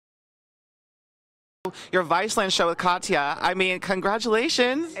Your Viceland show with Katya. I mean,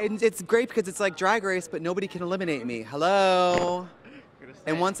 congratulations. And it's great because it's like Drag Race, but nobody can eliminate me. Hello.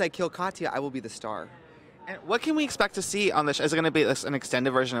 And once I kill Katya, I will be the star. And what can we expect to see on this? Is it going to be an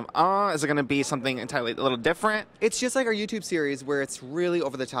extended version of Is it going to be something entirely a little different? It's just like our YouTube series where it's really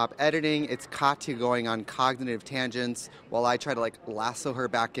over-the-top editing. It's Katya going on cognitive tangents while I try to like lasso her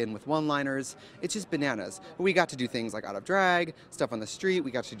back in with one-liners. It's just bananas. We got to do things like out of drag, stuff on the street. We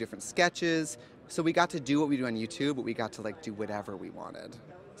got to do different sketches. So we got to do what we do on YouTube, but we got to like do whatever we wanted.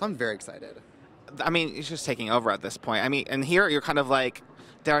 So I'm very excited. I mean, it's just taking over at this point. I mean, and here you're kind of like,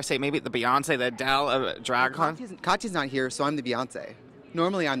 dare I say, maybe the Beyonce, the Adele of DragCon? Katya's not here, so I'm the Beyonce.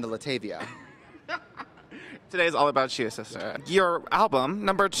 Normally I'm the Latavia. Today's all about you, sister. Your album,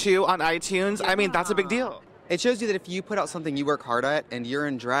 #2 on iTunes, I mean, that's a big deal. It shows you that if you put out something you work hard at and you're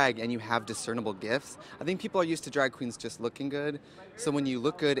in drag and you have discernible gifts, I think people are used to drag queens just looking good. So when you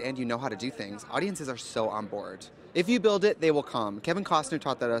look good and you know how to do things, audiences are so on board. If you build it, they will come. Kevin Costner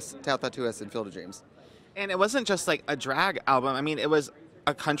taught that to us in Field of Dreams. And it wasn't just like a drag album. I mean, it was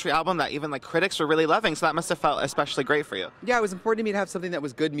a country album that even like critics were really loving, so that must have felt especially great for you. Yeah, it was important to me to have something that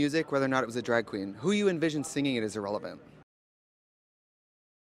was good music, whether or not it was a drag queen. Who you envision singing it is irrelevant.